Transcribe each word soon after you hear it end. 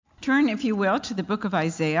Turn, if you will, to the book of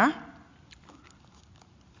Isaiah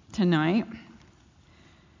tonight,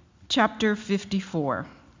 chapter 54.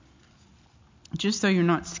 Just so you're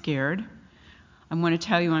not scared, I want to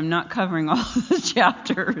tell you I'm not covering all of the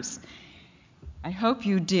chapters. I hope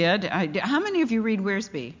you did. How many of you read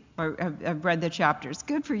Wiersbe or have read the chapters?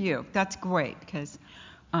 Good for you. That's great, because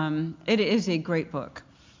it is a great book.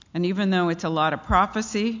 And even though it's a lot of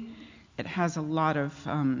prophecy, it has a lot of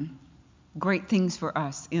great things for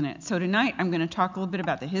us in it. So tonight I'm going to talk a little bit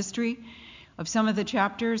about the history of some of the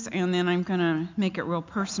chapters, and then I'm going to make it real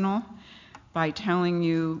personal by telling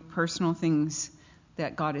you personal things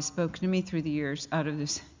that God has spoken to me through the years out of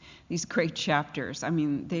these great chapters. I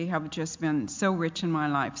mean, they have just been so rich in my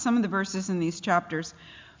life. Some of the verses in these chapters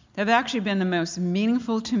have actually been the most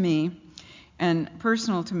meaningful to me and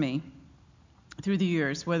personal to me through the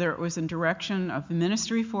years, whether it was in direction of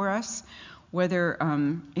ministry for us, whether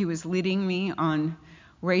he was leading me on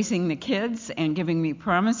raising the kids and giving me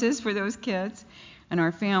promises for those kids and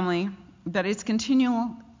our family. But it's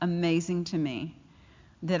continual amazing to me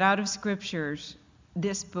that out of scriptures,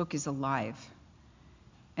 this book is alive.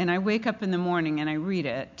 And I wake up in the morning and I read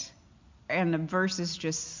it, and the verses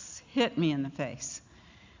just hit me in the face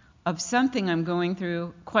of something I'm going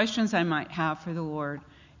through, questions I might have for the Lord,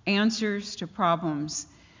 answers to problems,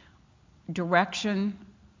 direction.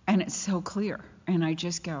 And it's so clear. And I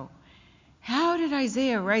just go, how did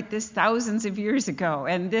Isaiah write this thousands of years ago?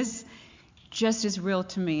 And this just is real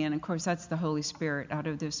to me. And of course, that's the Holy Spirit out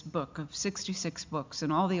of this book of 66 books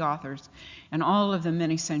and all the authors and all of the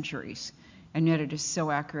many centuries. And yet it is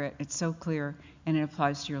so accurate, it's so clear, and it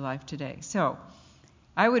applies to your life today. So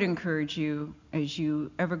I would encourage you, as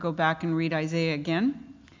you ever go back and read Isaiah again,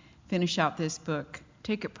 finish out this book,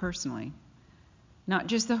 take it personally. Not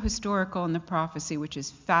just the historical and the prophecy, which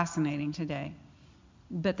is fascinating today,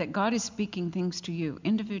 but that God is speaking things to you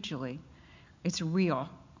individually. It's real,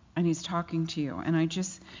 and he's talking to you. And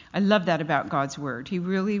I love that about God's word. He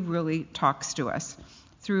really, really talks to us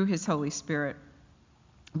through his Holy Spirit.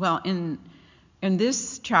 Well, in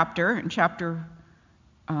this chapter, in chapter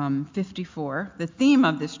 54, the theme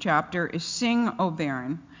of this chapter is Sing, O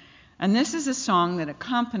Barren. And this is a song that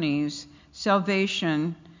accompanies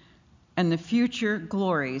salvation and the future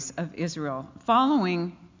glories of Israel,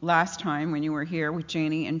 following last time when you were here with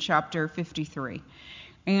Janie in chapter 53.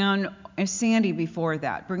 And Sandy before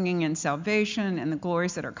that, bringing in salvation and the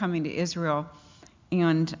glories that are coming to Israel.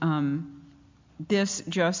 And this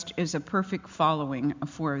just is a perfect following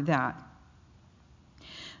for that.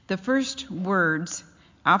 The first words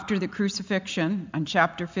after the crucifixion in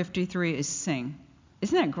chapter 53 is sing.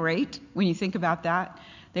 Isn't that great when you think about that?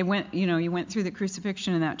 You went through the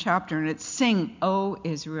crucifixion in that chapter, and it's sing, O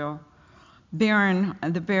Israel. Barren,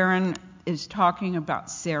 the barren is talking about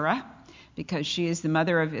Sarah, because she is the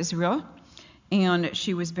mother of Israel. And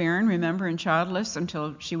she was barren, remember, and childless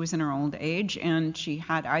until she was in her old age, and she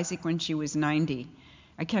had Isaac when she was 90.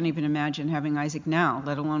 I can't even imagine having Isaac now,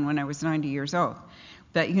 let alone when I was 90 years old.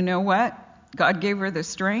 But you know what? God gave her the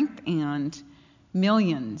strength, and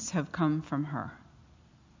millions have come from her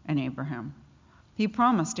and Abraham. He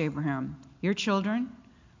promised Abraham, your children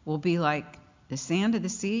will be like the sand of the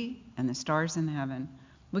sea and the stars in heaven.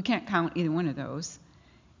 We can't count either one of those.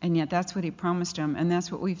 And yet that's what he promised him, and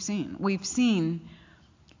that's what we've seen. We've seen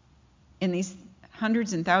in these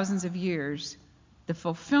hundreds and thousands of years the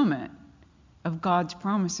fulfillment of God's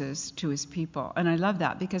promises to his people. And I love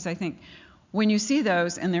that, because I think when you see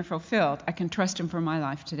those and they're fulfilled, I can trust him for my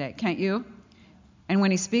life today. Can't you? And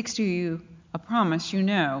when he speaks to you a promise, you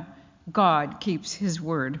know God keeps his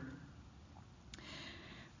word.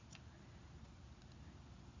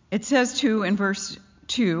 It says too in verse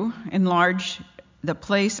 2, enlarge the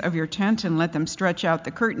place of your tent and let them stretch out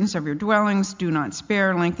the curtains of your dwellings. Do not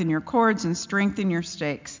spare, lengthen your cords and strengthen your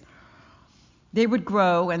stakes. They would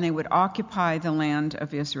grow and they would occupy the land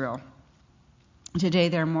of Israel. Today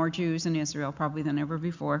there are more Jews in Israel probably than ever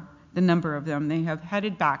before. The number of them, they have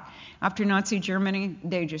headed back. After Nazi Germany,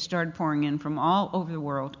 they just started pouring in from all over the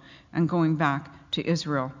world and going back to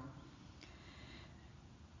Israel.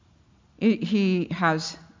 He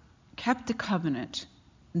has kept the covenant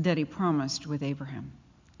that he promised with Abraham.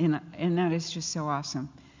 And that is just so awesome.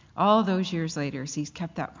 All those years later, he's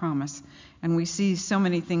kept that promise. And we see so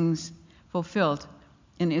many things fulfilled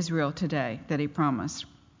in Israel today that he promised.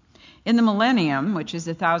 In the millennium, which is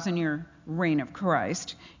the 1,000-year reign of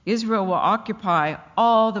Christ, Israel will occupy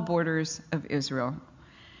all the borders of Israel.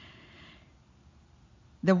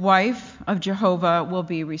 The wife of Jehovah will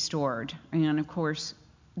be restored. And of course,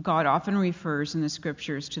 God often refers in the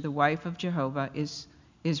scriptures to the wife of Jehovah is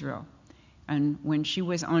Israel. And when she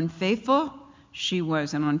was unfaithful she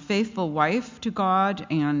was an unfaithful wife to God,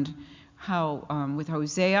 and how with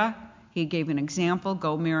Hosea, he gave an example,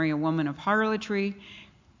 go marry a woman of harlotry,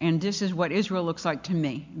 and this is what Israel looks like to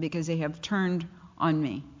me, because they have turned on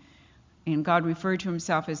me. And God referred to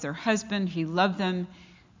himself as their husband. He loved them,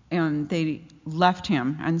 and they left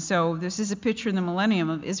him. And so this is a picture in the millennium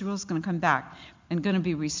of Israel's going to come back and going to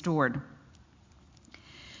be restored.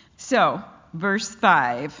 So, verse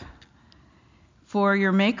 5. For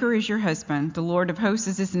your Maker is your husband, the Lord of hosts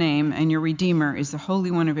is his name, and your Redeemer is the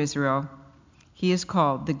Holy One of Israel. He is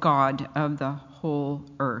called the God of the whole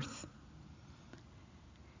earth.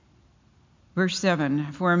 Verse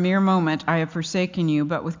 7, for a mere moment I have forsaken you,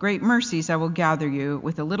 but with great mercies I will gather you.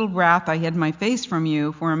 With a little wrath I hid my face from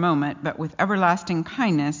you for a moment, but with everlasting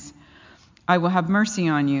kindness I will have mercy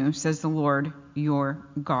on you, says the Lord your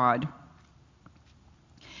God.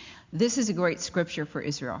 This is a great scripture for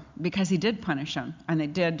Israel, because he did punish them, and they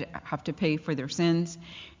did have to pay for their sins,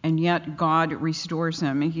 and yet God restores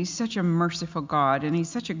them. And he's such a merciful God, and he's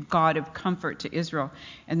such a God of comfort to Israel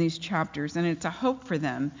in these chapters, and it's a hope for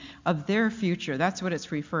them of their future. That's what it's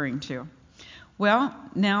referring to. Well,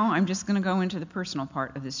 now I'm just going to go into the personal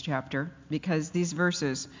part of this chapter, because these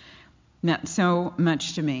verses meant so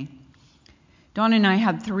much to me. Dawn and I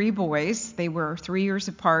had 3 boys. They were 3 years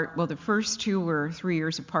apart. Well, the first 2 were 3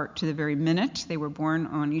 years apart to the very minute. They were born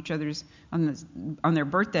on each other's on their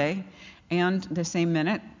birthday and the same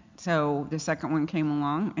minute. So the second one came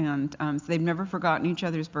along, and so they've never forgotten each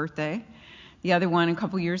other's birthday. The other one a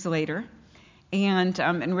couple years later. And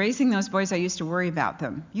in raising those boys, I used to worry about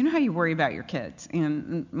them. You know how you worry about your kids.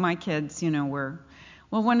 And my kids, were...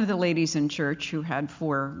 Well, one of the ladies in church who had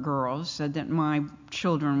 4 girls said that my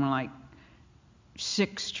children were like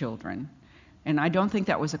 6 children. And I don't think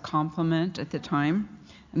that was a compliment at the time.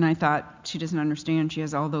 And I thought, she doesn't understand. She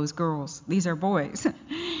has all those girls. These are boys.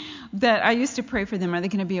 But I used to pray for them. Are they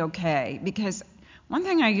going to be okay? Because one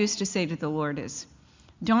thing I used to say to the Lord is,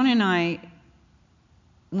 Dawn and I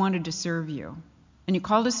wanted to serve you. And you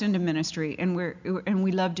called us into ministry, and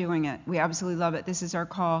we love doing it. We absolutely love it. This is our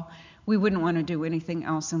call. We wouldn't want to do anything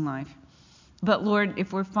else in life. But Lord,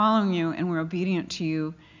 if we're following you and we're obedient to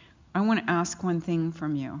you, I want to ask one thing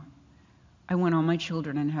from you. I want all my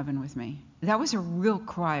children in heaven with me. That was a real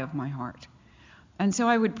cry of my heart. And so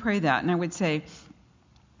I would pray that, and I would say,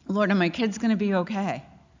 Lord, are my kids going to be okay?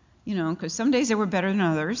 Because some days they were better than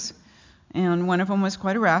others, and one of them was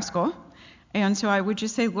quite a rascal. And so I would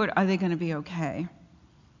just say, Lord, are they going to be okay?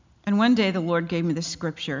 And one day the Lord gave me this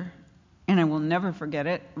scripture, and I will never forget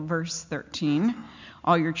it, verse 13.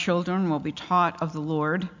 All your children will be taught of the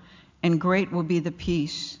Lord, and great will be the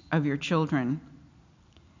peace of your children.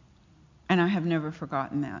 And I have never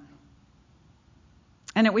forgotten that.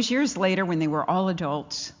 And it was years later when they were all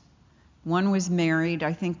adults. One was married.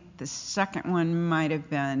 I think the second one might have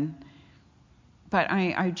been. But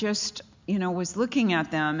I just, was looking at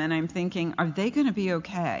them, and I'm thinking, are they going to be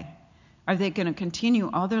okay? Are they going to continue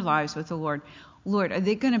all their lives with the Lord? Lord, are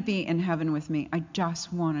they going to be in heaven with me? I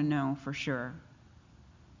just want to know for sure.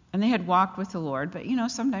 And they had walked with the Lord, but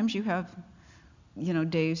sometimes you have,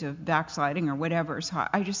 days of backsliding or whatever. So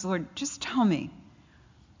I just, Lord, just tell me.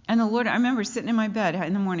 And the Lord, I remember sitting in my bed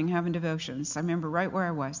in the morning having devotions. I remember right where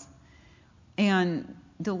I was. And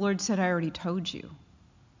the Lord said, I already told you.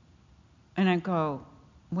 And I go,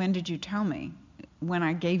 when did you tell me? When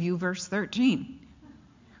I gave you verse 13.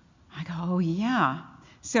 I go, oh yeah.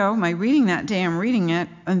 So my reading that day, I'm reading it,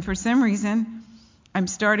 and for some reason, I'm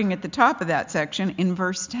starting at the top of that section in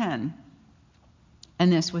verse 10.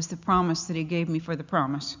 And this was the promise that he gave me for the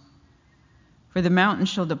promise. For the mountains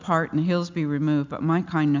shall depart and the hills be removed, but my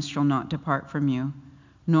kindness shall not depart from you,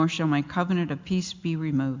 nor shall my covenant of peace be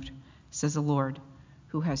removed, says the Lord,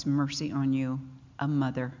 who has mercy on you, a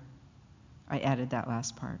mother. I added that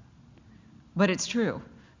last part. But it's true.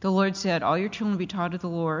 The Lord said, all your children will be taught of the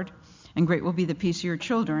Lord, and great will be the peace of your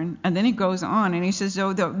children. And then he goes on, and he says,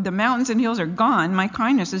 though the mountains and hills are gone, my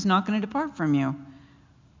kindness is not going to depart from you,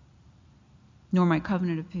 nor my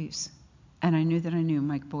covenant of peace. And I knew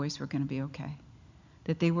my boys were going to be okay,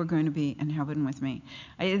 that they were going to be in heaven with me.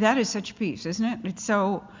 That is such peace, isn't it? It's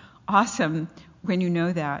so awesome when you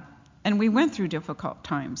know that. And we went through difficult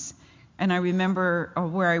times. And I remember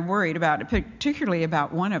where I worried about it, particularly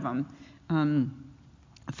about one of them.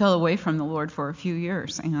 Fell away from the Lord for a few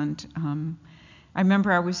years. And I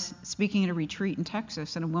remember I was speaking at a retreat in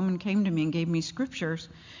Texas, and a woman came to me and gave me scriptures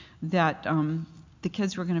that the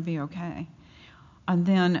kids were going to be okay. And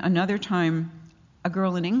then another time, a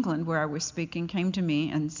girl in England where I was speaking came to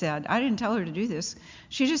me and said, I didn't tell her to do this.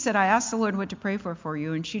 She just said, I asked the Lord what to pray for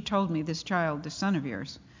you, and she told me this child, the son of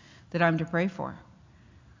yours, that I'm to pray for.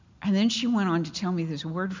 And then she went on to tell me this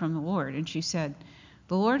word from the Lord. And she said,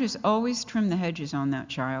 the Lord has always trimmed the hedges on that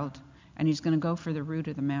child, and he's going to go for the root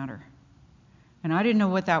of the matter. And I didn't know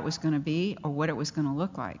what that was going to be or what it was going to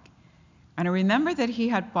look like. And I remember that he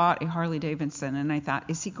had bought a Harley Davidson, and I thought,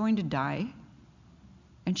 is he going to die?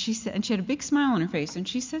 And she said, and she had a big smile on her face, and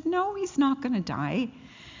she said, no, he's not going to die.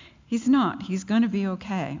 He's not. He's going to be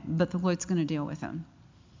okay, but the Lord's going to deal with him.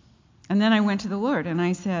 And then I went to the Lord, and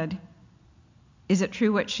I said, is it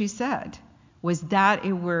true what she said? Was that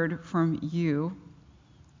a word from you?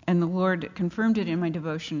 And the Lord confirmed it in my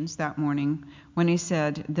devotions that morning when he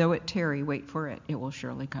said, though it tarry, wait for it, it will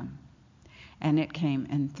surely come. And it came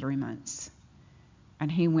in 3 months.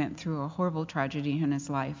 And he went through a horrible tragedy in his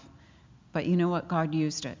life. But you know what? God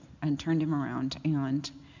used it and turned him around.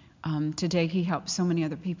 And today he helps so many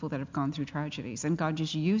other people that have gone through tragedies. And God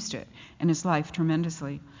just used it in his life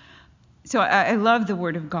tremendously. So I love the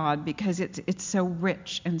Word of God because it's so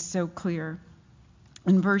rich and so clear.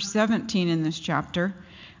 In verse 17 in this chapter,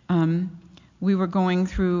 we were going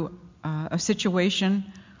through a situation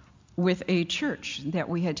with a church that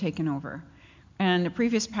we had taken over. And the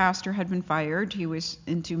previous pastor had been fired. He was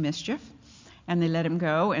into mischief, and they let him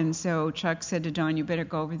go. And so Chuck said to Don, you better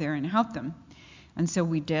go over there and help them. And so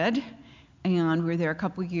we did, and we were there a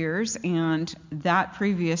couple of years. And that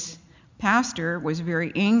previous pastor was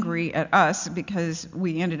very angry at us because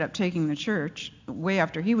we ended up taking the church way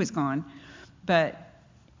after he was gone. But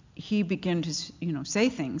he began to, say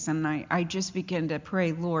things, and I just began to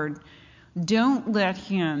pray, Lord, don't let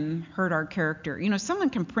him hurt our character. Someone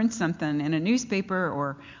can print something in a newspaper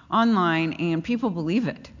or online, and people believe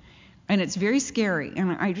it, and it's very scary.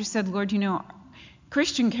 And I just said, Lord,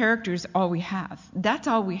 Christian character is all we have. That's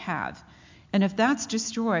all we have, and if that's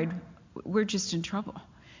destroyed, we're just in trouble.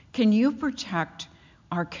 Can you protect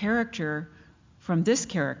our character from this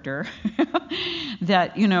character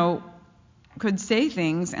that, could say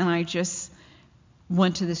things? And I just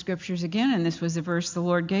went to the scriptures again, and this was the verse the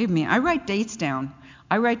Lord gave me. I write dates down.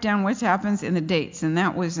 I write down what happens in the dates, and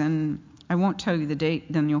that was I won't tell you the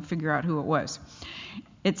date, then you'll figure out who it was.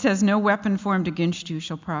 It says, no weapon formed against you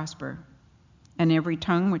shall prosper, and every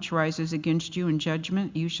tongue which rises against you in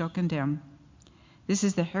judgment you shall condemn. This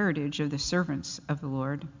is the heritage of the servants of the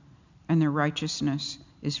Lord, and their righteousness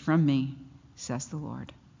is from me, says the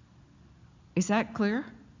Lord. Is that clear?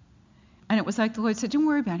 And it was like the Lord said, don't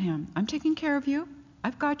worry about him. I'm taking care of you.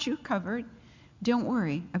 I've got you covered. Don't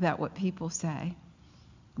worry about what people say.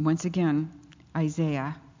 Once again,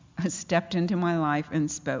 Isaiah stepped into my life and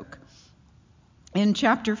spoke. In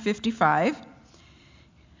chapter 55,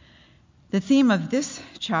 the theme of this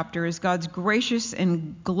chapter is God's gracious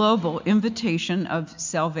and global invitation of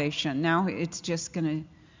salvation. Now it's just going to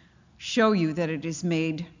show you that it is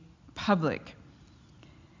made public.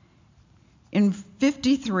 In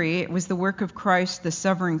 53, it was the work of Christ, the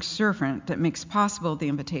suffering servant, that makes possible the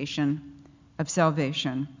invitation of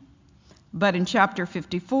salvation. But in chapter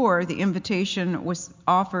 54, the invitation was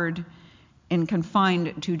offered and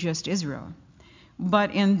confined to just Israel.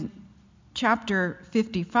 But in chapter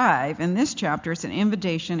 55, in this chapter, it's an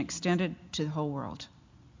invitation extended to the whole world.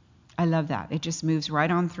 I love that. It just moves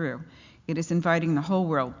right on through. It is inviting the whole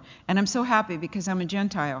world. And I'm so happy because I'm a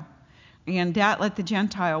Gentile. And that let the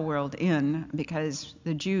Gentile world in because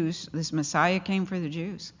the Jews, this Messiah came for the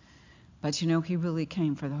Jews. But he really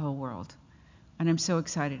came for the whole world. And I'm so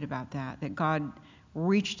excited about that God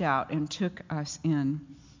reached out and took us in,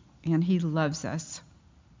 and he loves us.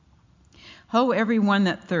 Ho, everyone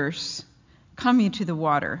that thirsts, come ye to the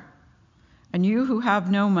water. And you who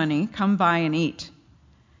have no money, come buy and eat.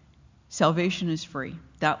 Salvation is free.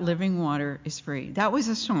 That living water is free. That was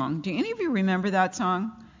a song. Do any of you remember that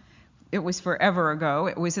song? It was forever ago.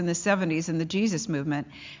 It was in the 70s in the Jesus movement.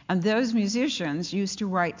 And those musicians used to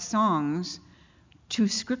write songs to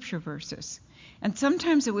scripture verses. And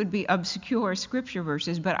sometimes it would be obscure scripture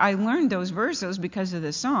verses, but I learned those verses because of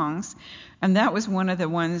the songs. And that was one of the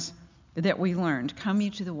ones that we learned. Come ye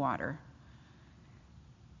to the water.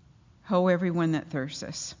 Ho, everyone that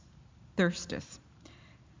thirsteth.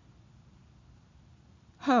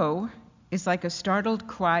 Ho is like a startled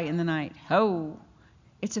cry in the night. Ho.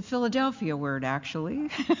 It's a Philadelphia word,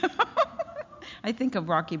 actually. I think of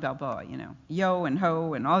Rocky Balboa, yo and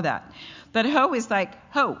ho and all that. But ho is like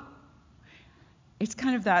ho. It's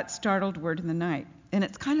kind of that startled word in the night. And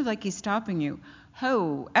it's kind of like he's stopping you.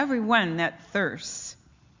 Ho, everyone that thirsts.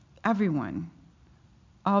 Everyone.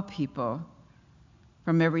 All people.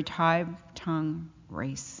 From every tribe, tongue,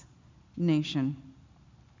 race, nation.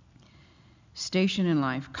 Station in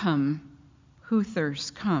life. Come. Who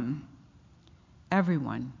thirsts? Come.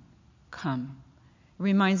 Everyone, come. It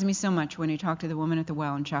reminds me so much when he talked to the woman at the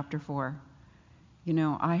well in chapter 4.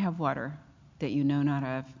 I have water that you know not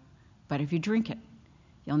of, but if you drink it,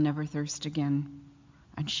 you'll never thirst again.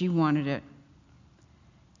 And she wanted it.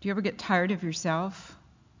 Do you ever get tired of yourself?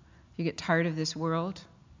 You get tired of this world?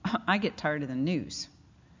 I get tired of the news.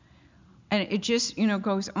 And it just,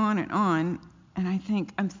 goes on. And I think,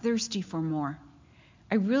 I'm thirsty for more.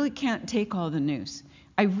 I really can't take all the news.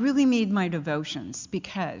 I really need my devotions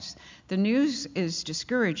because the news is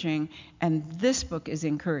discouraging and this book is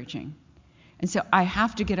encouraging. And so I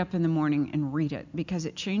have to get up in the morning and read it because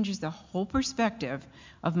it changes the whole perspective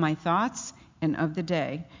of my thoughts and of the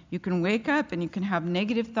day. You can wake up and you can have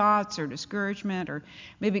negative thoughts or discouragement, or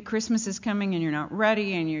maybe Christmas is coming and you're not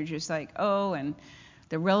ready and you're just like, and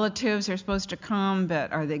the relatives are supposed to come,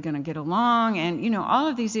 but are they going to get along? And, all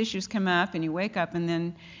of these issues come up and you wake up and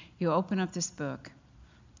then you open up this book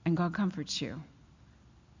and God comforts you.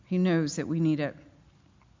 He knows that we need it.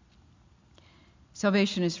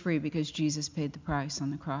 Salvation is free because Jesus paid the price on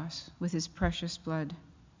the cross with his precious blood.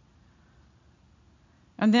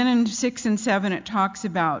 And then in 6 and 7 it talks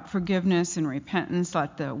about forgiveness and repentance.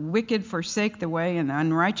 Let the wicked forsake the way and the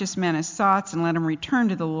unrighteous man his thoughts, and let him return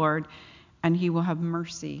to the Lord, and he will have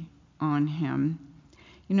mercy on him.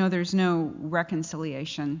 There's no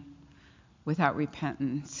reconciliation without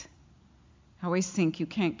repentance. I always think you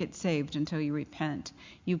can't get saved until you repent.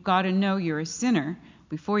 You've got to know you're a sinner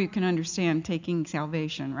before you can understand taking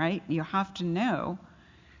salvation, right? You have to know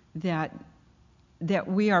that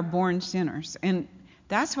we are born sinners. And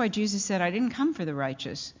that's why Jesus said, I didn't come for the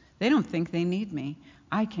righteous. They don't think they need me.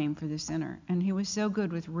 I came for the sinner. And he was so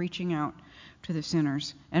good with reaching out to the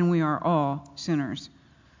sinners. And we are all sinners.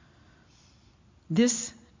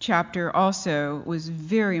 This chapter also was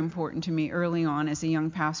very important to me early on as a young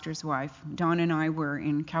pastor's wife. Dawn and I were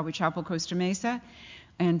in Calvary Chapel, Costa Mesa.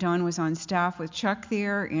 And Dawn was on staff with Chuck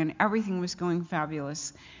there, and everything was going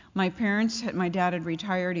fabulous. My dad had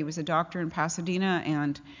retired. He was a doctor in Pasadena,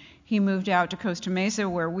 and he moved out to Costa Mesa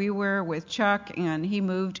where we were with Chuck, and he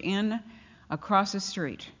moved in across the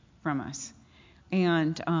street from us.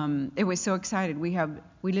 And it was so excited.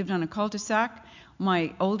 We lived on a cul-de-sac.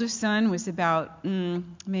 My oldest son was about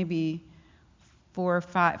maybe 4 or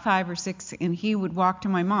 5 or 6, and he would walk to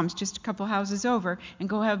my mom's just a couple houses over and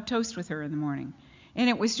go have toast with her in the morning. And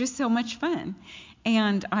it was just so much fun.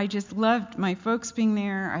 And I just loved my folks being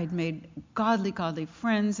there. I'd made godly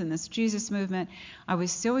friends in this Jesus movement. I was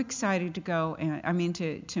so excited to go,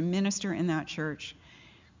 to minister in that church.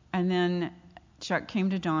 And then Chuck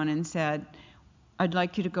came to Dawn and said, I'd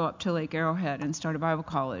like you to go up to Lake Arrowhead and start a Bible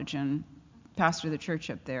college and pastor the church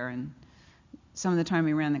up there. And some of the time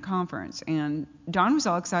he ran the conference. And Dawn was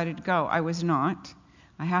all excited to go. I was not.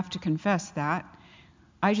 I have to confess that.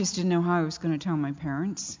 I just didn't know how I was going to tell my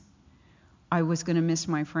parents. I was going to miss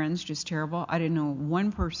my friends, just terrible. I didn't know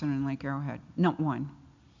one person in Lake Arrowhead, not one.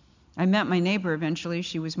 I met my neighbor eventually.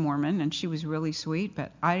 She was Mormon, and she was really sweet,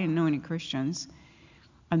 but I didn't know any Christians.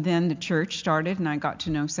 And then the church started, and I got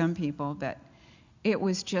to know some people, but it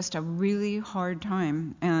was just a really hard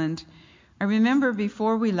time. And I remember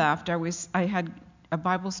before we left, I had a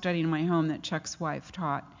Bible study in my home that Chuck's wife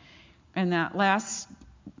taught. And that last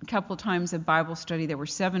couple times of Bible study, there were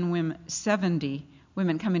 70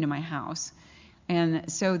 women coming to my house.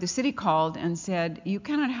 And so the city called and said, you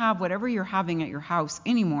cannot have whatever you're having at your house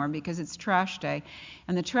anymore because it's trash day.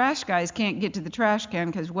 And the trash guys can't get to the trash can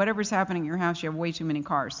because whatever's happening in your house, you have way too many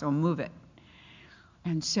cars, so move it.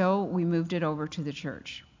 And so we moved it over to the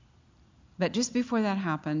church. But just before that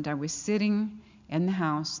happened, I was sitting in the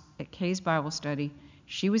house at Kay's Bible study.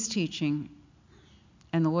 She was teaching,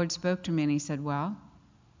 and the Lord spoke to me, and he said, well,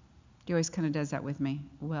 he always kind of does that with me.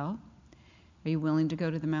 Well, are you willing to go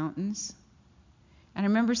to the mountains? And I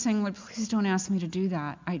remember saying, Lord, please don't ask me to do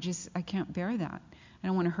that. I can't bear that. I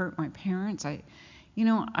don't want to hurt my parents. I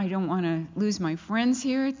don't want to lose my friends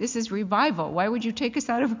here. This is revival. Why would you take us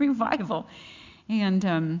out of revival? And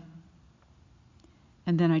then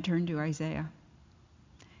I turned to Isaiah.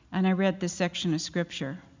 And I read this section of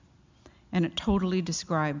Scripture. And it totally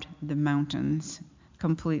described the mountains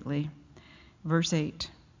completely. Verse 8.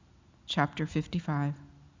 Chapter 55.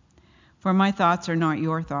 For my thoughts are not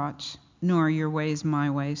your thoughts, nor are your ways my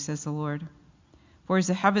ways, says the Lord. For as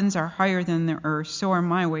the heavens are higher than the earth, so are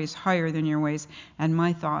my ways higher than your ways, and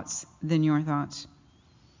my thoughts than your thoughts.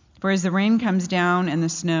 For as the rain comes down and the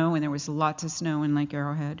snow, and there was lots of snow in Lake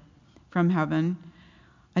Arrowhead, from heaven,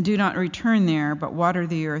 and do not return there, but water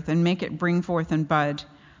the earth, and make it bring forth and bud,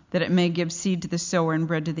 that it may give seed to the sower and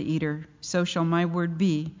bread to the eater, so shall my word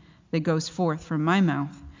be that goes forth from my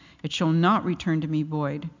mouth. It shall not return to me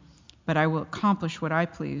void, but I will accomplish what I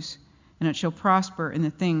please, and it shall prosper in the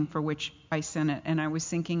thing for which I sent it. And I was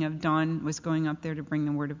thinking of Don was going up there to bring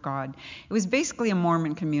the word of God. It was basically a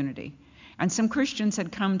Mormon community. And some Christians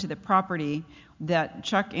had come to the property that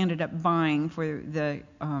Chuck ended up buying for the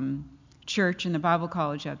church and the Bible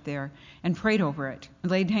college up there, and prayed over it,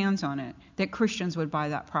 and laid hands on it, that Christians would buy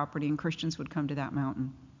that property and Christians would come to that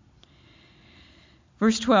mountain.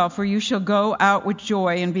 Verse 12, for you shall go out with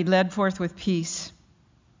joy and be led forth with peace.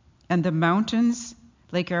 And the mountains,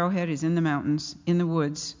 Lake Arrowhead is in the mountains, in the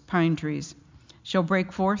woods, pine trees, shall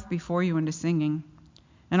break forth before you into singing.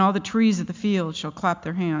 And all the trees of the field shall clap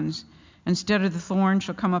their hands. Instead of the thorn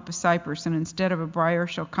shall come up a cypress, and instead of a briar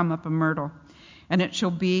shall come up a myrtle. And it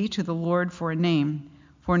shall be to the Lord for a name,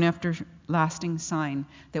 for an everlasting sign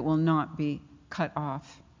that will not be cut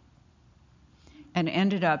off. And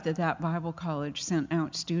ended up that Bible college sent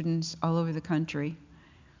out students all over the country.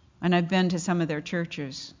 And I've been to some of their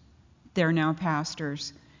churches. They're now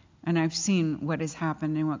pastors. And I've seen what has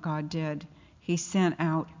happened and what God did. He sent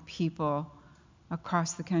out people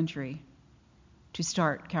across the country to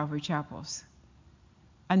start Calvary Chapels.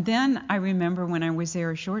 And then I remember when I was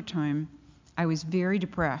there a short time, I was very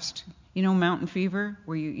depressed. You know, mountain fever,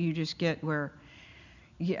 where you just get where,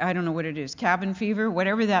 I don't know what it is, cabin fever,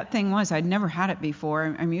 whatever that thing was. I'd never had it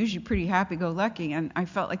before. I'm usually pretty happy-go-lucky, and I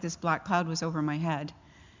felt like this black cloud was over my head.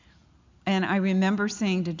 And I remember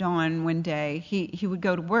saying to Don one day, he would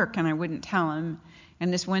go to work, and I wouldn't tell him.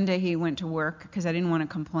 And this one day he went to work because I didn't want to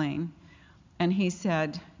complain. And he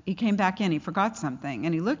said, he came back in, he forgot something.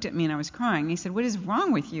 And he looked at me, and I was crying. He said, what is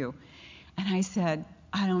wrong with you? And I said,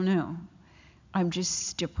 I don't know. I'm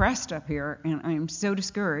just depressed up here, and I'm so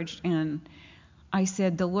discouraged. And I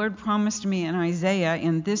said, the Lord promised me in Isaiah,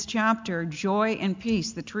 in this chapter, joy and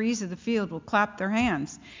peace. The trees of the field will clap their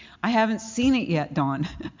hands. I haven't seen it yet, Dawn.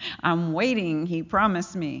 I'm waiting. He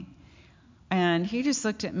promised me. And he just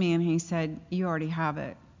looked at me and he said, you already have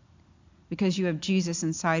it, because you have Jesus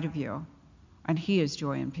inside of you, and he is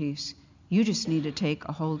joy and peace. You just need to take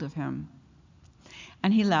a hold of him.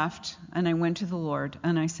 And he left, and I went to the Lord,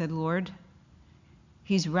 and I said, Lord,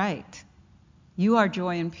 he's right. You are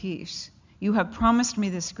joy and peace. You have promised me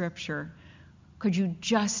this scripture. Could you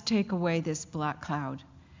just take away this black cloud?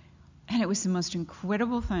 And it was the most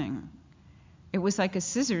incredible thing. It was like a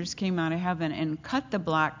scissors came out of heaven and cut the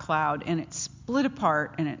black cloud, and it split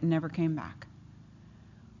apart, and it never came back.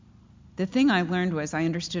 The thing I learned was I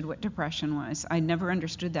understood what depression was. I never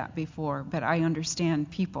understood that before, but I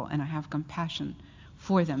understand people, and I have compassion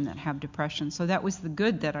for them that have depression. So that was the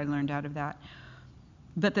good that I learned out of that.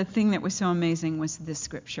 But the thing that was so amazing was this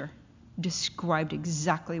scripture described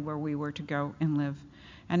exactly where we were to go and live.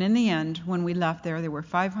 And in the end, when we left there were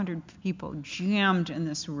 500 people jammed in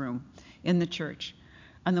this room in the church.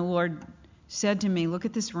 And the Lord said to me, look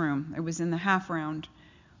at this room. It was in the half round.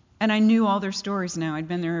 And I knew all their stories now. I'd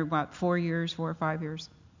been there about 4 or 5 years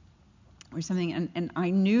or something. And I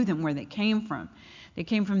knew them, where they came from. They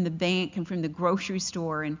came from the bank and from the grocery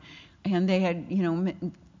store. And they had,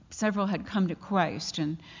 several had come to Christ.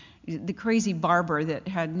 And the crazy barber that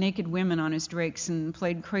had naked women on his drakes and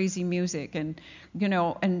played crazy music and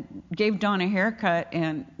gave Don a haircut.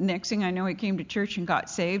 And next thing I know, he came to church and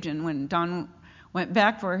got saved. And when Don went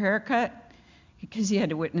back for a haircut, because he had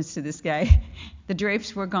to witness to this guy, the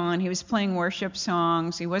drapes were gone. He was playing worship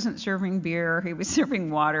songs. He wasn't serving beer. He was serving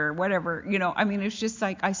water, whatever. It was just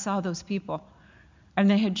like I saw those people, and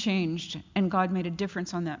they had changed, and God made a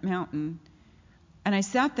difference on that mountain. And I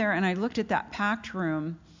sat there and I looked at that packed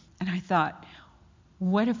room, and I thought,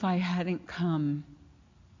 what if I hadn't come?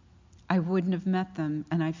 I wouldn't have met them,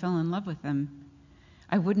 and I fell in love with them.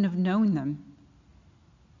 I wouldn't have known them.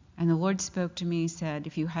 And the Lord spoke to me, said,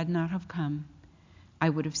 if you had not have come, I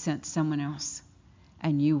would have sent someone else,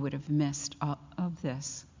 and you would have missed all of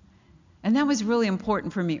this. And that was really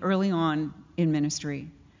important for me early on in ministry,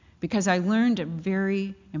 because I learned a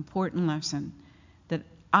very important lesson, that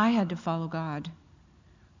I had to follow God.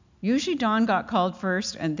 Usually Don got called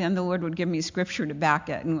first, and then the Lord would give me scripture to back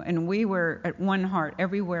it. And we were at one heart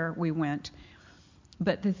everywhere we went.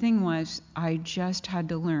 But the thing was, I just had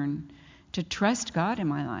to learn to trust God in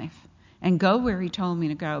my life and go where he told me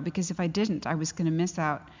to go. Because if I didn't, I was going to miss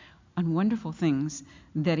out on wonderful things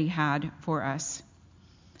that he had for us.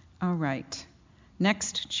 All right.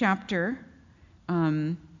 Next chapter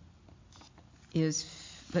is,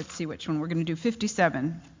 let's see which one. We're going to do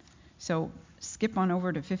 57. So skip on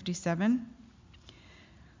over to 57.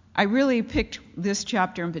 I really picked this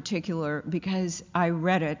chapter in particular because I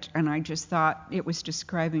read it and I just thought it was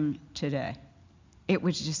describing today. It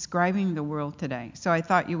was describing the world today. So I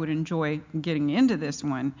thought you would enjoy getting into this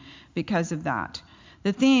one because of that.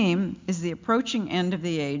 The theme is the approaching end of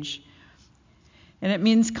the age And it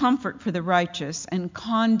means comfort for the righteous and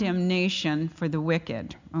condemnation for the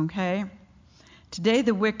wicked, okay? Today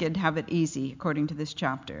the wicked have it easy, according to this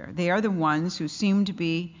chapter. They are the ones who seem to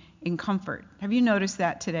be in comfort. Have you noticed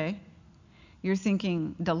that today? You're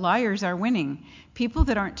thinking the liars are winning. People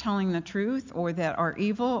that aren't telling the truth or that are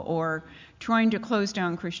evil or trying to close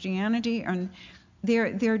down Christianity, and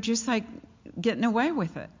they're just like getting away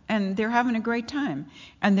with it. And they're having a great time.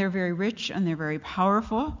 And they're very rich and they're very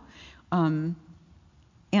powerful. And,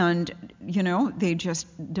 they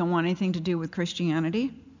just don't want anything to do with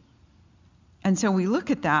Christianity. And so we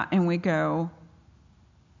look at that and we go,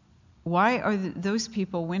 why are those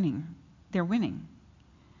people winning? They're winning.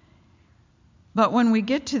 But when we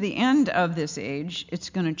get to the end of this age, it's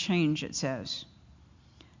going to change, it says.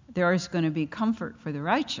 There is going to be comfort for the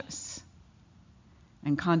righteous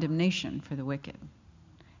and condemnation for the wicked.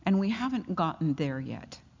 And we haven't gotten there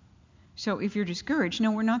yet. So if you're discouraged,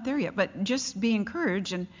 no, we're not there yet. But just be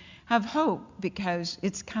encouraged and have hope because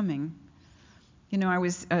it's coming. I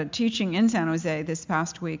was teaching in San Jose this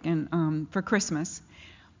past week for Christmas.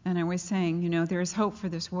 And I was saying, there is hope for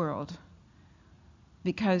this world.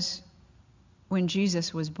 Because when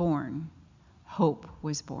Jesus was born, hope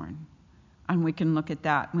was born. And we can look at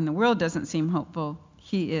that. When the world doesn't seem hopeful,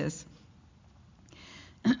 he is.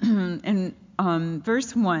 In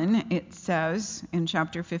verse 1, it says in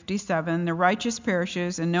chapter 57, the righteous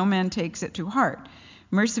perishes and no man takes it to heart.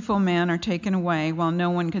 Merciful men are taken away, while no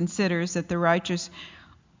one considers that the righteous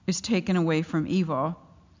is taken away from evil.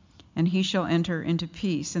 And he shall enter into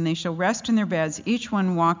peace, and they shall rest in their beds, each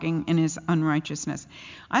one walking in his unrighteousness.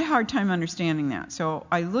 I had a hard time understanding that, so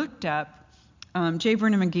I looked up J.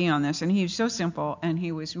 Vernon McGee on this, and he was so simple, and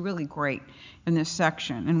he was really great in this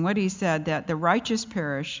section. And what he said, that the righteous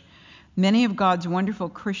perish, many of God's wonderful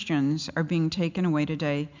Christians are being taken away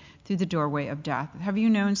today through the doorway of death. Have you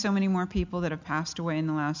known so many more people that have passed away in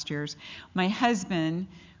the last years? My husband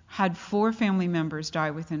had 4 family members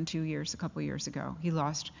die within 2 years, a couple years ago. He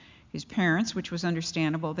lost his parents, which was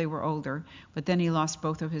understandable. They were older. But then he lost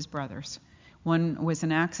both of his brothers. One was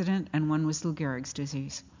an accident, and one was Lou Gehrig's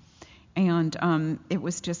disease. And it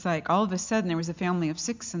was just like all of a sudden there was a family of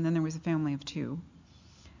 6, and then there was a family of 2,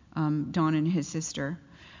 Don and his sister.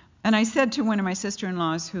 And I said to one of my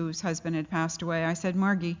sister-in-laws whose husband had passed away, I said,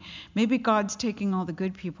 Margie, maybe God's taking all the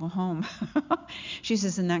good people home. She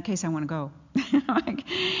says, in that case, I want to go.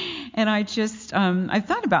 And I just, I've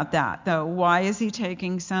thought about that, though. Why is he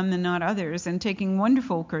taking some and not others, and taking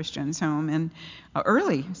wonderful Christians home, and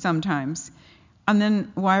early sometimes? And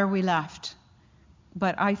then why are we left?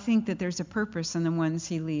 But I think that there's a purpose in the ones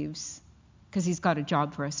he leaves, because he's got a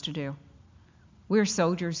job for us to do. We're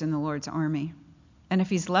soldiers in the Lord's army. And if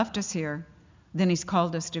he's left us here, then he's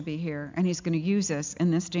called us to be here. And he's going to use us in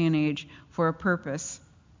this day and age for a purpose.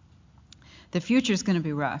 The future's going to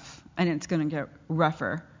be rough, and it's going to get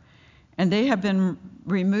rougher. And they have been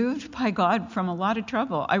removed by God from a lot of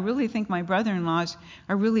trouble. I really think my brother-in-laws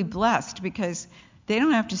are really blessed because they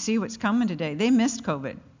don't have to see what's coming today. They missed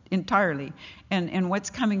COVID entirely and what's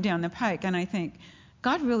coming down the pike. And I think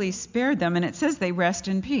God really spared them, and it says they rest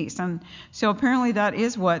in peace. And so apparently that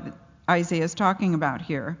is what Isaiah is talking about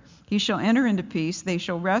here. He shall enter into peace. They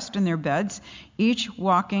shall rest in their beds, each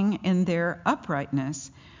walking in their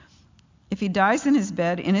uprightness. If he dies in his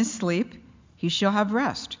bed, in his sleep, he shall have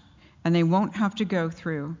rest. And they won't have to go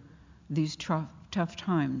through these tough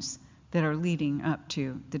times that are leading up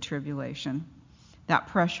to the tribulation. That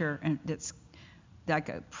pressure, and that's like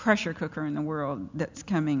a pressure cooker in the world that's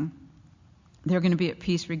coming. They're going to be at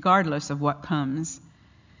peace regardless of what comes.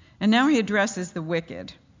 And now he addresses the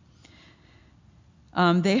wicked.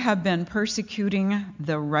 They have been persecuting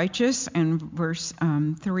the righteous in verse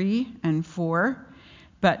 3 and 4.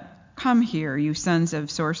 But come here, you sons of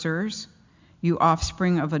sorcerers, you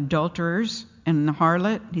offspring of adulterers and the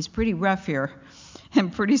harlot. He's pretty rough here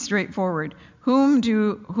and pretty straightforward. Whom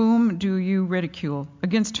do you ridicule?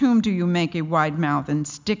 Against whom do you make a wide mouth and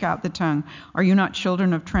stick out the tongue? Are you not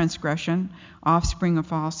children of transgression, offspring of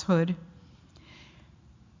falsehood?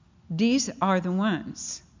 These are the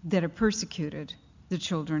ones that are persecuted the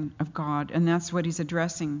children of God, and that's what he's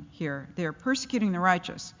addressing here. They are persecuting the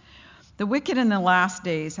righteous. The wicked in the last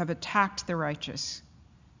days have attacked the righteous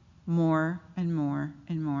more and more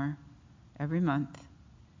and more. Every month,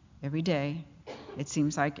 every day, it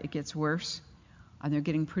seems like it gets worse, and they're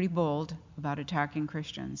getting pretty bold about attacking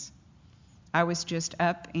Christians. I was just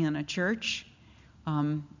up in a church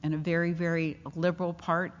in a very, very liberal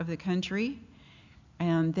part of the country,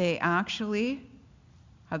 and they actually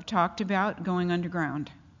have talked about going underground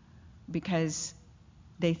because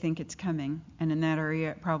they think it's coming. And in that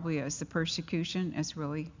area, it probably is. The persecution is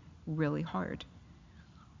really, really hard.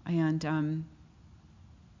 And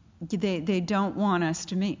they don't want us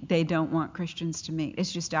to meet. They don't want Christians to meet.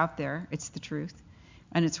 It's just out there. It's the truth.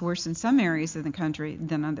 And it's worse in some areas of the country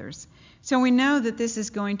than others. So we know that this is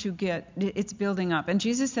going to it's building up. And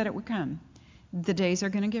Jesus said it would come. The days are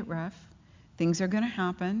going to get rough. Things are going to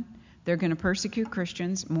happen. They're going to persecute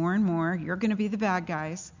Christians more and more. You're going to be the bad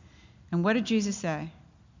guys. And what did Jesus say?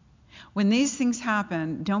 When these things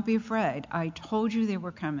happen, don't be afraid. I told you they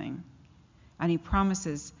were coming. And he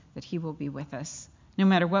promises that he will be with us. No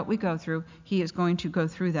matter what we go through, he is going to go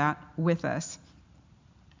through that with us.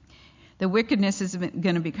 The wickedness is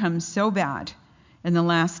going to become so bad in the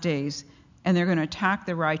last days, and they're going to attack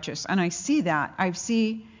the righteous. And I see that. I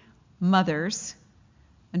see mothers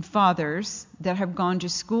and fathers that have gone to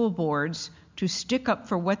school boards to stick up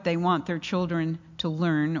for what they want their children to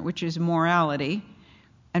learn, which is morality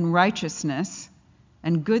and righteousness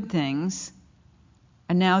and good things.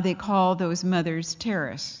 And now they call those mothers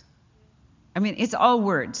terrorists. I mean, it's all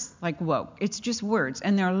words, like woke. It's just words,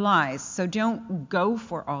 and they're lies. So don't go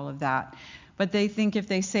for all of that. But they think if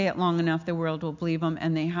they say it long enough, the world will believe them,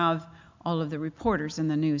 and they have all of the reporters in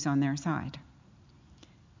the news on their side.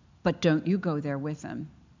 But don't you go there with them.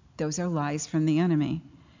 Those are lies from the enemy.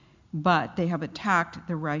 But they have attacked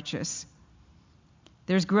the righteous.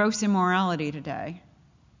 There's gross immorality today.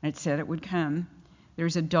 It said it would come.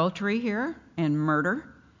 There's adultery here and murder.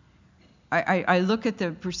 I look at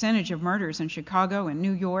the percentage of murders in Chicago and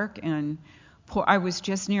New York, and I was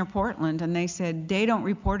just near Portland, and they said they don't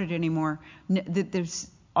report it anymore. There's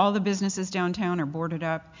all the businesses downtown are boarded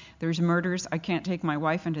up. There's murders. I can't take my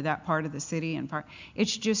wife into that part of the city.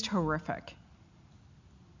 It's just horrific.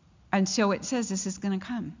 And so it says this is going to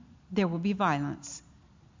come. There will be violence.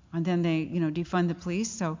 And then they, defund the police.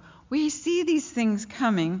 So we see these things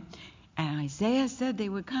coming, and Isaiah said they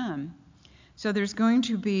would come. So there's going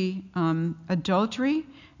to be adultery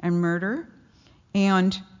and murder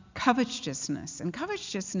and covetousness. And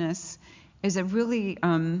covetousness is a really,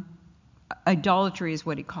 idolatry is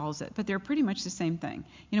what he calls it. But they're pretty much the same thing.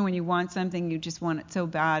 When you want something, you just want it so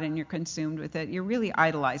bad and you're consumed with it. You're really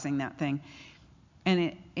idolizing that thing.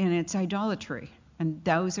 And it's idolatry. And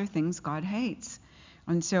those are things God hates.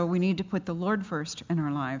 And so we need to put the Lord first in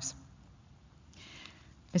our lives.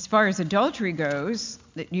 As far as adultery goes,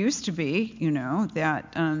 it used to be,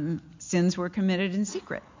 that sins were committed in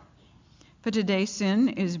secret. But today sin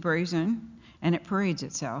is brazen, and it parades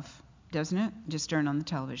itself, doesn't it? Just turn on the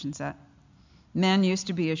television set. Men used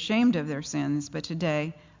to be ashamed of their sins, but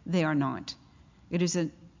today they are not. It is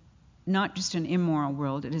not just an immoral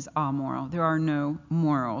world, it is amoral. There are no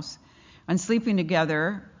morals. And sleeping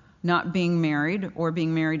together, not being married or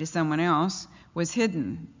being married to someone else, was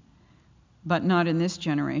hidden. But not in this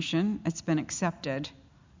generation. It's been accepted.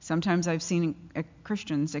 Sometimes I've seen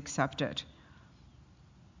Christians accept it.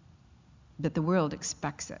 But the world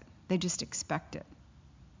expects it. They just expect it.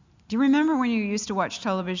 Do you remember when you used to watch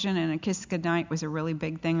television and a kiss goodnight was a really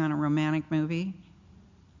big thing on a romantic movie?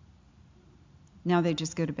 Now they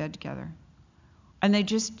just go to bed together. And they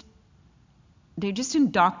just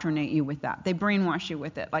indoctrinate you with that. They brainwash you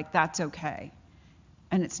with it, like that's okay.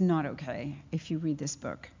 And it's not okay if you read this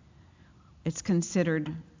book. It's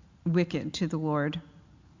considered wicked to the Lord.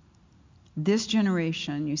 This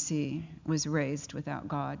generation, you see, was raised without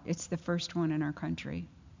God. It's the first one in our country.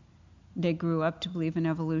 They grew up to believe in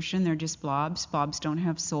evolution. They're just blobs. Blobs don't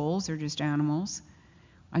have souls. They're just animals.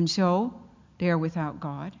 And so they are without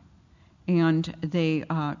God. And they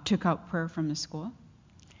took out prayer from the school.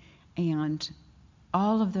 And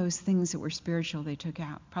all of those things that were spiritual, they took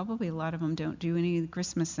out. Probably a lot of them don't do any of the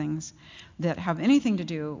Christmas things that have anything to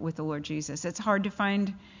do with the Lord Jesus. It's hard to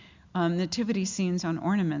find nativity scenes on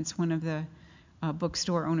ornaments. One of the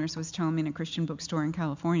bookstore owners was telling me in a Christian bookstore in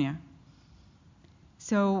California.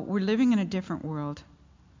 So we're living in a different world.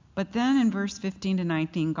 But then in verse 15 to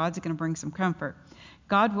 19, God's going to bring some comfort.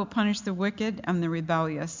 God will punish the wicked and the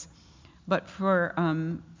rebellious, but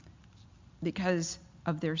because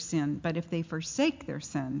of their sin. But if they forsake their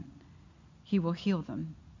sin, he will heal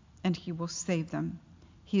them and he will save them.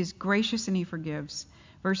 He is gracious and he forgives.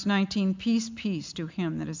 Verse 19, peace, peace to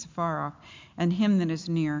him that is far off, and him that is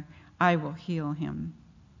near, I will heal him.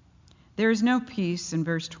 There is no peace, in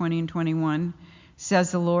verse 20 and 21,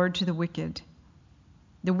 says the Lord to the wicked.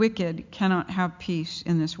 The wicked cannot have peace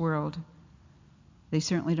in this world. They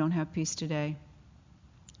certainly don't have peace today.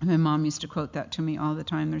 My mom used to quote that to me all the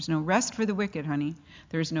time. There's no rest for the wicked, honey.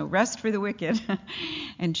 There's no rest for the wicked.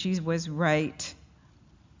 And she was right.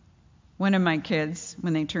 One of my kids,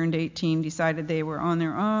 when they turned 18, decided they were on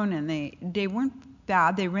their own, and they weren't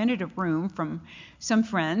bad. They rented a room from some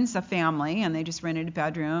friends, a family, and they just rented a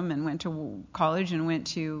bedroom and went to college and went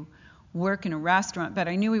to work in a restaurant. But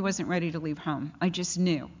I knew he wasn't ready to leave home. I just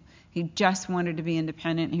knew. He just wanted to be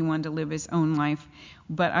independent. He wanted to live his own life.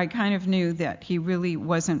 But I kind of knew that he really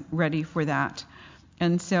wasn't ready for that.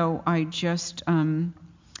 And so I just,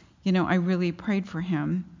 I really prayed for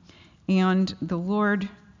him. And the Lord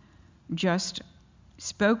just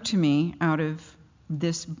spoke to me out of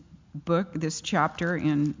this book, this chapter,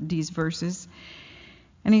 and these verses.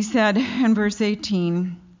 And he said in verse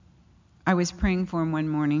 18, I was praying for him one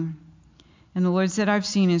morning, and the Lord said, I've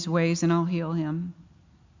seen his ways, and I'll heal him.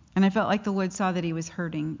 And I felt like the Lord saw that he was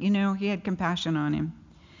hurting. He had compassion on him.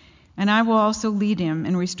 And I will also lead him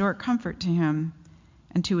and restore comfort to him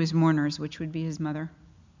and to his mourners, which would be his mother.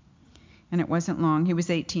 And it wasn't long. He was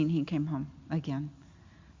 18. He came home again.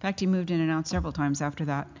 In fact, he moved in and out several times after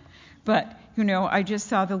that. But, I just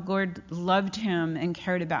saw the Lord loved him and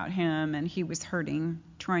cared about him, and he was hurting,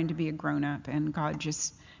 trying to be a grown-up, and God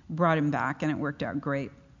just brought him back, and it worked out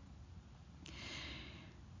great.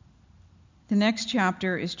 The next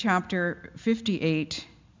chapter is chapter 58,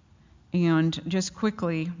 and just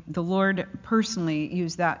quickly, the Lord personally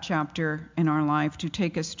used that chapter in our life to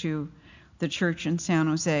take us to the church in San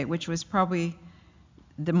Jose, which was probably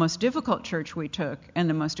the most difficult church we took and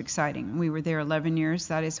the most exciting. We were there 11 years.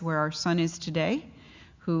 That is where our son is today,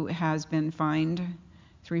 who has been fined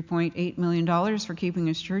 $3.8 million for keeping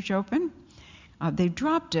his church open. They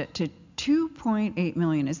dropped it to $2.8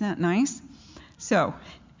 million. Isn't that nice? So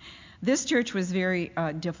this church was very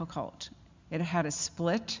difficult. It had a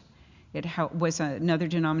split. It was another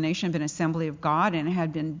denomination, an Assembly of God, and it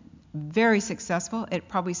had been very successful. It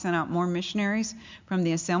probably sent out more missionaries from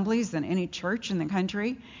the assemblies than any church in the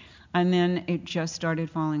country. And then it just started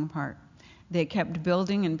falling apart. They kept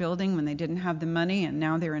building and building when they didn't have the money, and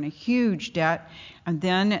now they're in a huge debt. And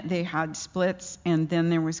then they had splits, and then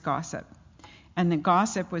there was gossip. And the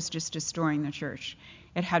gossip was just destroying the church.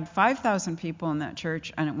 It had 5,000 people in that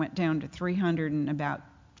church, and it went down to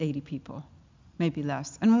 380 people, maybe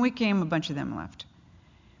less. And when we came, a bunch of them left.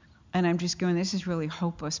 And I'm just going, this is really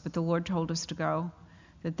hopeless. But the Lord told us to go,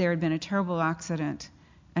 that there had been a terrible accident,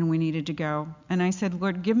 and we needed to go. And I said,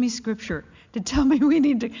 Lord, give me scripture to tell me we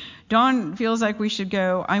need to. Don feels like we should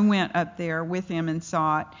go. I went up there with him and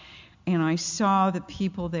saw it. And I saw the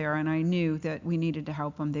people there, and I knew that we needed to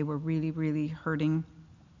help them. They were really, really hurting.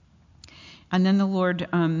 And then the Lord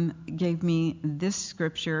gave me this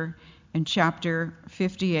scripture in chapter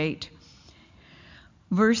 58.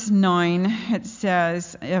 Verse 9, it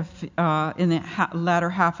says, if in the latter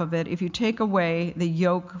half of it, if you take away the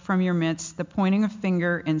yoke from your midst, the pointing of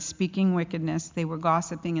finger and speaking wickedness, they were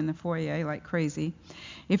gossiping in the foyer like crazy.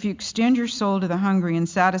 If you extend your soul to the hungry and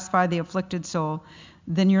satisfy the afflicted soul,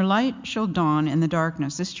 then your light shall dawn in the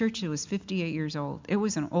darkness. This church was 58 years old. It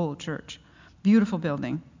was an old church. Beautiful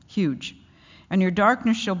building, huge. And your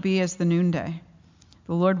darkness shall be as the noonday.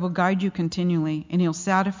 The Lord will guide you continually, and he'll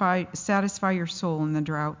satisfy your soul in the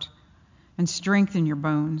drought and strengthen your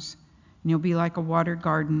bones. And you'll be like a watered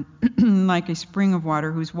garden, like a spring of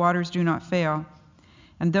water whose waters do not fail.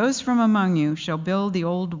 And those from among you shall build the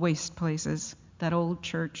old waste places, that old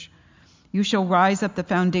church. You shall rise up. The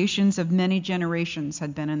foundations of many generations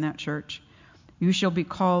had been in that church. You shall be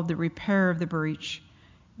called the repairer of the breach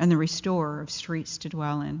and the restorer of streets to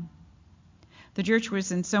dwell in. The church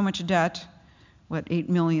was in so much debt, $8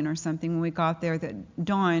 million or something when we got there, that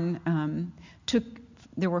Don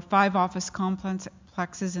there were 5 office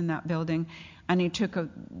complexes in that building, and he took a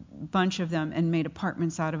bunch of them and made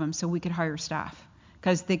apartments out of them so we could hire staff,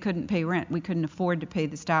 because they couldn't pay rent. We couldn't afford to pay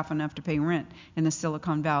the staff enough to pay rent in the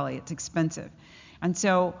Silicon Valley. It's expensive. And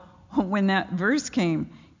so when that verse came,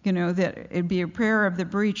 that it'd be a prayer of the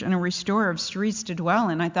breach and a restorer of streets to dwell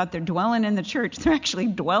in, I thought they're dwelling in the church. They're actually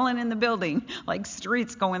dwelling in the building, like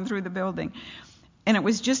streets going through the building. And it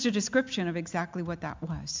was just a description of exactly what that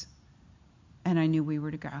was. And I knew we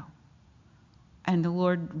were to go. And the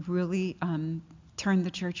Lord really turned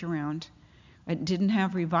the church around. It didn't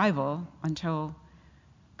have revival until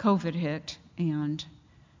COVID hit, and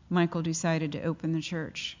Michael decided to open the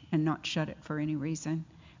church and not shut it for any reason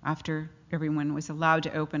after everyone was allowed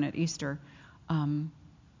to open at Easter. And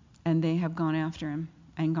they have gone after him.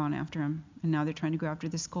 And now they're trying to go after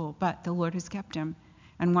the school. But the Lord has kept him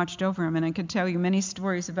and watched over him. And I could tell you many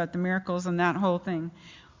stories about the miracles and that whole thing.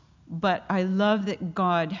 But I love that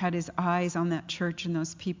God had his eyes on that church and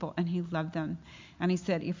those people, and he loved them. And he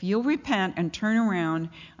said, if you'll repent and turn around,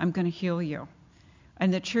 I'm going to heal you.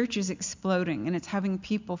 And the church is exploding, and it's having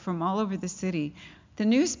people from all over the city. The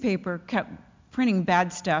newspaper kept printing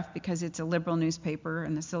bad stuff because it's a liberal newspaper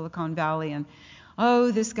in the Silicon Valley, and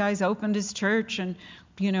Oh, this guy's opened his church, and,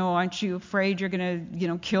 aren't you afraid you're going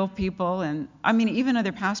to, kill people? And I mean, even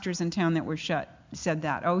other pastors in town that were shut said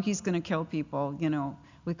that. Oh, he's going to kill people,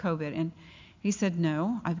 with COVID. And he said,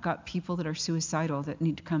 no, I've got people that are suicidal that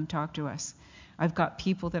need to come talk to us. I've got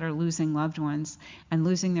people that are losing loved ones and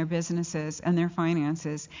losing their businesses and their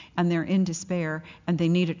finances, and they're in despair, and they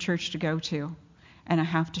need a church to go to. And I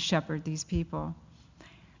have to shepherd these people.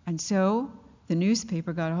 And so the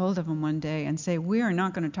newspaper got a hold of him one day and said, we are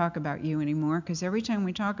not going to talk about you anymore, because every time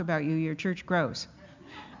we talk about you, your church grows.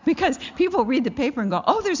 Because people read the paper and go,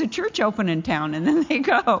 oh, there's a church open in town, and then they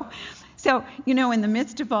go. So, in the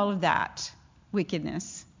midst of all of that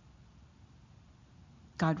wickedness,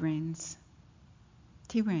 God reigns.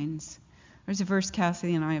 He reigns. There's a verse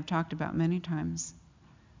Kathy and I have talked about many times.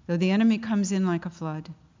 Though the enemy comes in like a flood,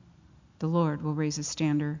 the Lord will raise a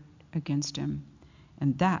standard against him.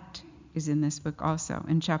 And that is in this book also,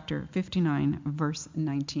 in chapter 59, verse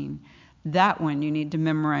 19. That one you need to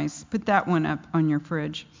memorize. Put that one up on your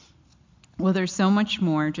fridge. Well, there's so much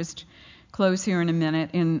more. Just close here in a minute.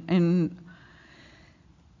 In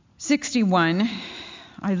 61,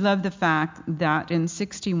 I love the fact that in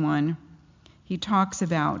 61, he talks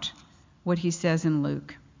about what he says in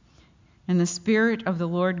Luke. And the Spirit of the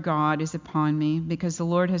Lord God is upon me, because the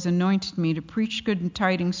Lord has anointed me to preach good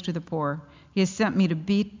tidings to the poor. He has sent me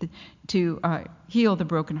to heal the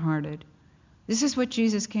brokenhearted. This is what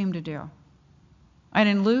Jesus came to do. And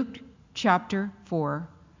in Luke chapter 4,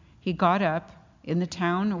 he got up in the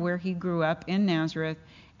town where he grew up in Nazareth,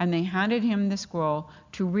 and they handed him the scroll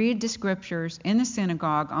to read the scriptures in the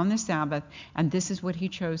synagogue on the Sabbath, and this is what he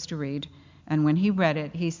chose to read. And when he read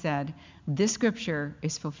it, he said, this scripture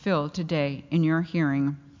is fulfilled today in your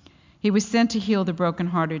hearing. He was sent to heal the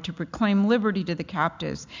brokenhearted, to proclaim liberty to the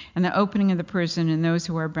captives, and the opening of the prison and those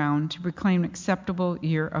who are bound, to proclaim an acceptable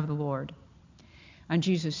year of the Lord. And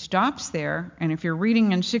Jesus stops there, and if you're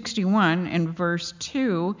reading in 61, in verse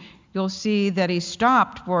 2, you'll see that he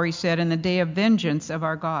stopped, for he said, in the day of vengeance of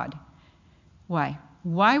our God. Why?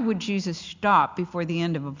 Why would Jesus stop before the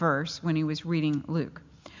end of a verse when he was reading Luke?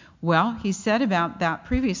 Well, he said about that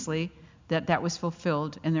previously that was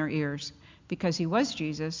fulfilled in their ears, because he was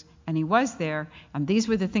Jesus, and he was there, and these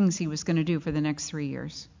were the things he was going to do for the next 3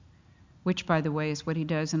 years, which, by the way, is what he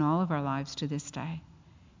does in all of our lives to this day.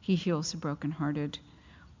 He heals the brokenhearted,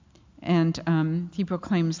 and he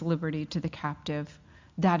proclaims liberty to the captive.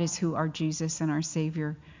 That is who our Jesus and our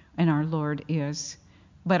Savior and our Lord is.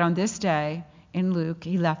 But on this day, in Luke,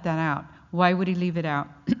 he left that out. Why would he leave it out?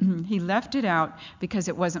 He left it out because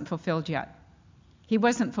it wasn't fulfilled yet. He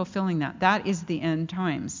wasn't fulfilling that. That is the end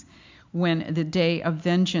times, when the day of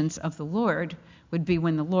vengeance of the Lord would be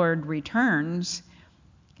when the Lord returns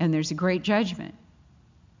and there's a great judgment.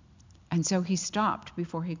 And so he stopped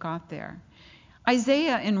before he got there.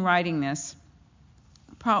 Isaiah, in writing this,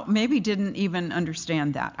 maybe didn't even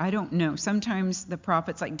understand that. I don't know. Sometimes the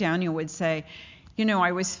prophets like Daniel would say,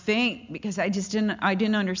 I was faint because I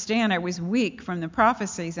didn't understand. I was weak from the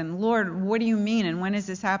prophecies. And Lord, what do you mean? And when is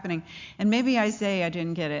this happening? And maybe Isaiah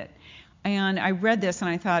didn't get it. And I read this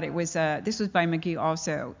and I thought it was, this was by McGee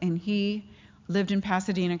also. And he lived in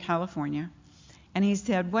Pasadena, California. And he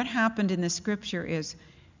said, what happened in the scripture is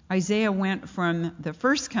Isaiah went from the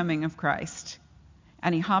first coming of Christ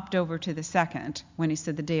and he hopped over to the second when he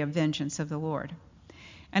said the day of vengeance of the Lord.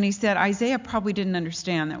 And he said Isaiah probably didn't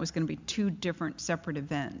understand that was going to be two different separate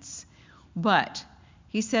events. But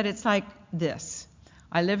he said it's like this.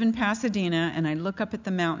 I live in Pasadena and I look up at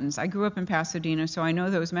the mountains. I grew up in Pasadena, so I know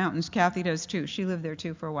those mountains. Kathy does too. She lived there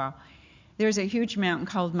too for a while. There's a huge mountain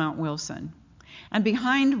called Mount Wilson. And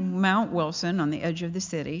behind Mount Wilson, on the edge of the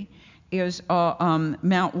city, is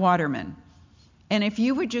Mount Waterman. And if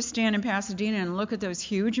you would just stand in Pasadena and look at those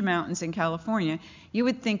huge mountains in California, you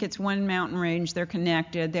would think it's one mountain range. They're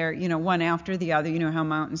connected. They're, one after the other. You know how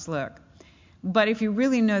mountains look. But if you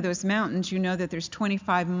really know those mountains, you know that there's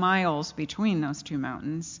 25 miles between those two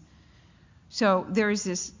mountains. So there's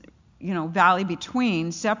this, valley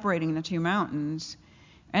between separating the two mountains.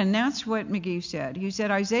 And that's what McGee said. He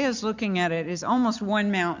said Isaiah's looking at it as almost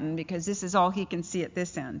one mountain because this is all he can see at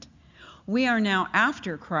this end. We are now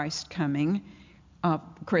after Christ coming,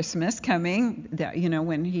 Christmas coming,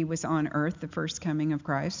 when he was on earth, the first coming of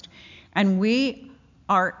Christ. And we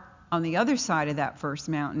are on the other side of that first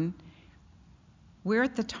mountain. We're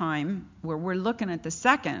at the time where we're looking at the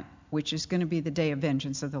second, which is going to be the day of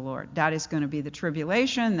vengeance of the Lord. That is going to be the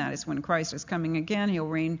tribulation. That is when Christ is coming again. He'll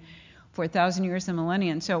reign for 1,000 years, a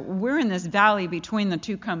millennium. So we're in this valley between the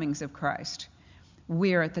two comings of Christ.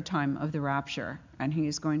 We're at the time of the rapture, and he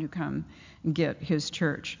is going to come get his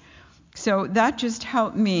church. So that just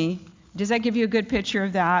helped me Does that give you a good picture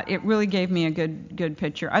of that? It really gave me a good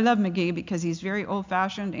picture. I love McGee because he's very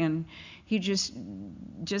old-fashioned and he just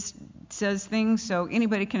says things so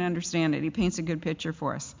anybody can understand it. He paints a good picture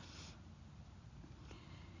for us.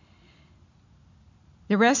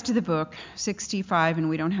 The rest of the book, 65, and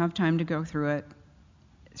we don't have time to go through it,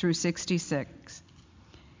 through 66.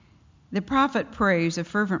 The prophet prays a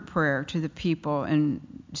fervent prayer to the people in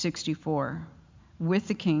 64, with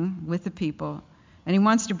the king, with the people, and he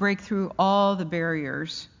wants to break through all the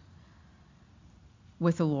barriers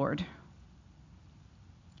with the Lord.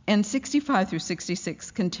 And 65 through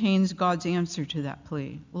 66 contains God's answer to that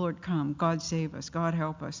plea. Lord, come. God, save us. God,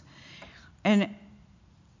 help us. And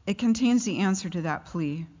it contains the answer to that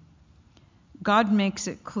plea. God makes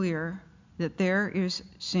it clear that there is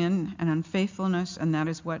sin and unfaithfulness, and that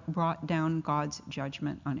is what brought down God's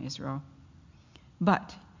judgment on Israel.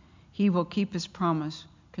 But he will keep his promise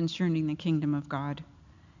concerning the kingdom of God.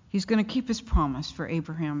 He's going to keep his promise for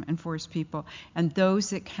Abraham and for his people, and those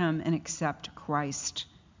that come and accept Christ.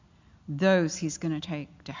 Those he's going to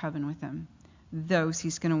take to heaven with him. Those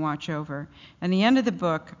he's going to watch over. And the end of the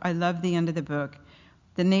book, I love the end of the book.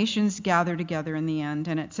 The nations gather together in the end,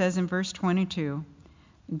 and it says in verse 22,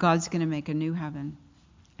 God's going to make a new heaven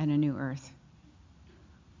and a new earth.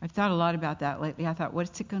 I've thought a lot about that lately. I thought,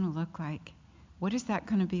 what's it going to look like? What is that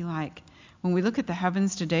going to be like? When we look at the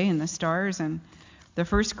heavens today and the stars and the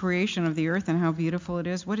first creation of the earth and how beautiful it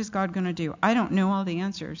is, what is God going to do? I don't know all the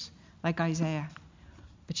answers, like Isaiah.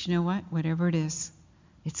 But you know what? Whatever it is,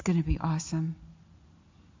 it's going to be awesome.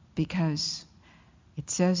 Because it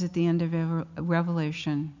says at the end of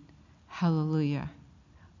Revelation, hallelujah,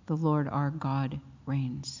 the Lord our God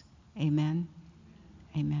reigns. Amen.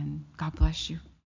 Amen. God bless you.